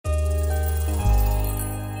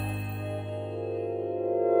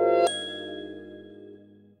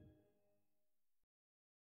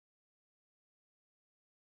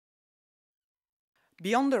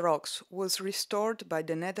Beyond the Rocks was restored by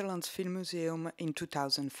the Netherlands Filmmuseum in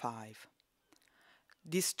 2005.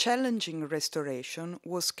 This challenging restoration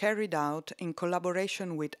was carried out in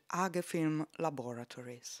collaboration with Eye Film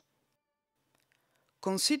Laboratories.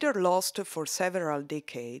 Considered lost for several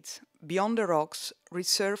decades, Beyond the Rocks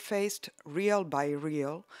resurfaced reel by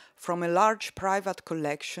reel from a large private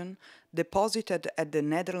collection deposited at the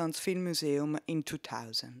Netherlands Filmmuseum in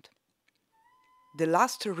 2000. The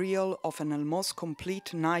last reel of an almost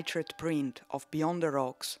complete nitrate print of Beyond the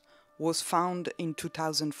Rocks was found in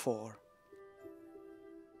 2004.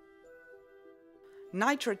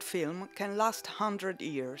 Nitrate film can last 100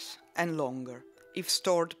 years and longer if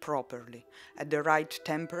stored properly at the right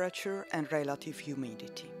temperature and relative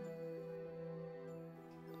humidity.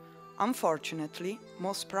 Unfortunately,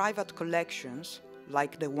 most private collections,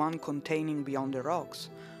 like the one containing Beyond the Rocks,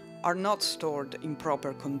 are not stored in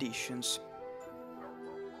proper conditions.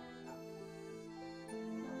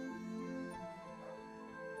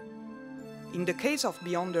 In the case of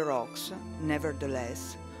Beyond the Rocks,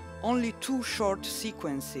 nevertheless, only 2 short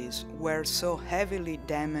sequences were so heavily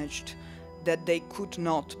damaged that they could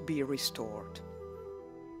not be restored.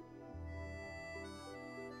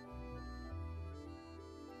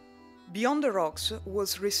 Beyond the Rocks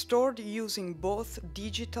was restored using both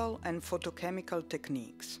digital and photochemical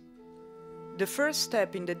techniques. The first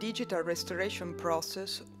step in the digital restoration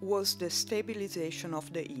process was the stabilization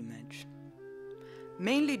of the image.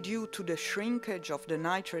 Mainly due to the shrinkage of the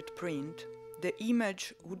nitrate print, the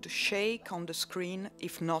image would shake on the screen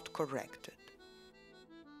if not corrected.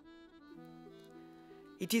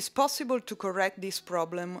 It is possible to correct this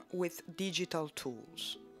problem with digital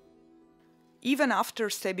tools. Even after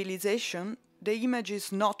stabilization, the image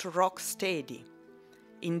is not rock steady.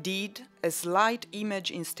 Indeed, a slight image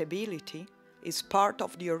instability is part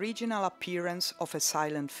of the original appearance of a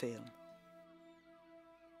silent film.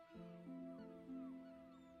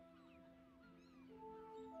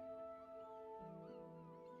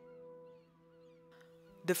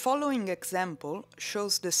 The following example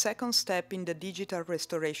shows the second step in the digital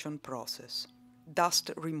restoration process: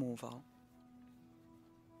 dust removal.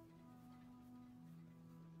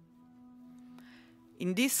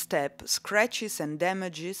 In this step, scratches and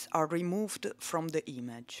damages are removed from the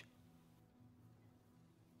image.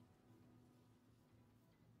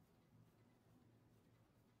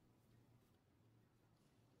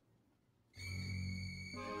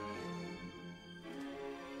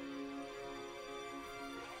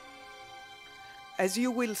 As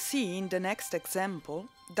you will see in the next example,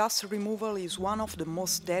 dust removal is one of the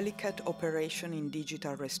most delicate operations in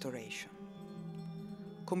digital restoration.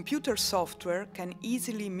 Computer software can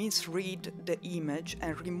easily misread the image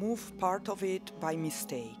and remove part of it by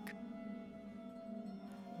mistake.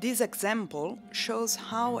 This example shows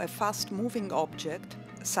how a fast-moving object,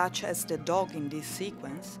 such as the dog in this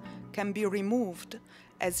sequence, can be removed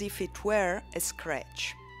as if it were a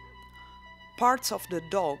scratch. Parts of the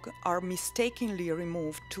dog are mistakenly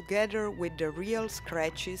removed together with the real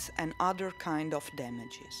scratches and other kind of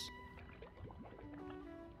damages.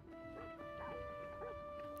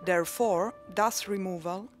 Therefore, dust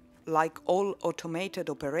removal, like all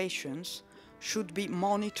automated operations, should be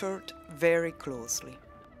monitored very closely.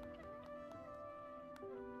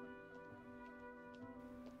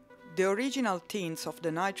 The original tints of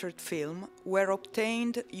the nitrate film were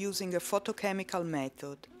obtained using a photochemical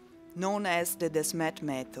method, known as the Desmet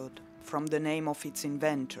method, from the name of its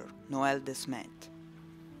inventor, Noël Desmet.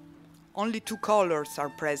 Only 2 colors are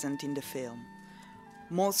present in the film.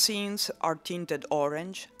 Most scenes are tinted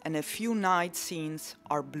orange, and a few night scenes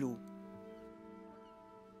are blue.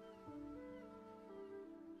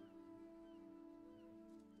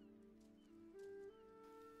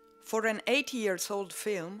 For an 80-year-old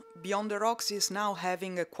film, Beyond the Rocks is now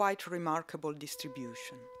having a quite remarkable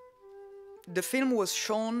distribution. The film was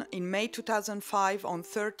shown in May 2005 on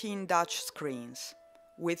 13 Dutch screens,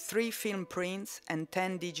 with 3 film prints and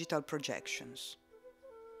 10 digital projections.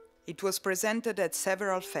 It was presented at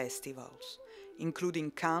several festivals,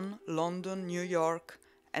 including Cannes, London, New York,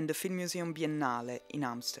 and the Filmmuseum Biennale in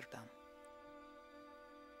Amsterdam.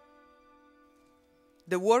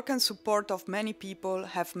 The work and support of many people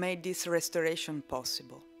have made this restoration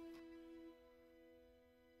possible.